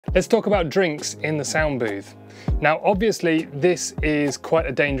Let's talk about drinks in the sound booth. Now, obviously, this is quite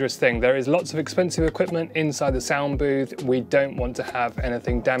a dangerous thing. There is lots of expensive equipment inside the sound booth. We don't want to have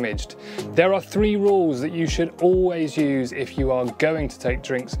anything damaged. There are 3 rules that you should always use if you are going to take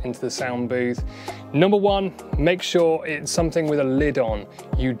drinks into the sound booth. Number 1, make sure it's something with a lid on.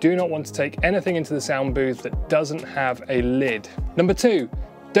 You do not want to take anything into the sound booth that doesn't have a lid. Number 2,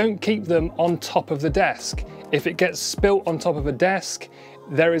 don't keep them on top of the desk. If it gets spilt on top of a desk,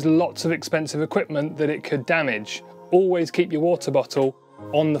 there is lots of expensive equipment that it could damage. Always keep your water bottle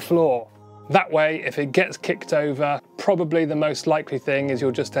on the floor. That way, if it gets kicked over, probably the most likely thing is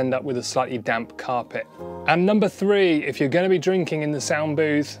you'll just end up with a slightly damp carpet. And number 3, if you're going to be drinking in the sound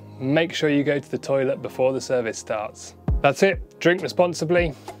booth, make sure you go to the toilet before the service starts. That's it. Drink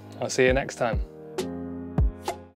responsibly. I'll see you next time.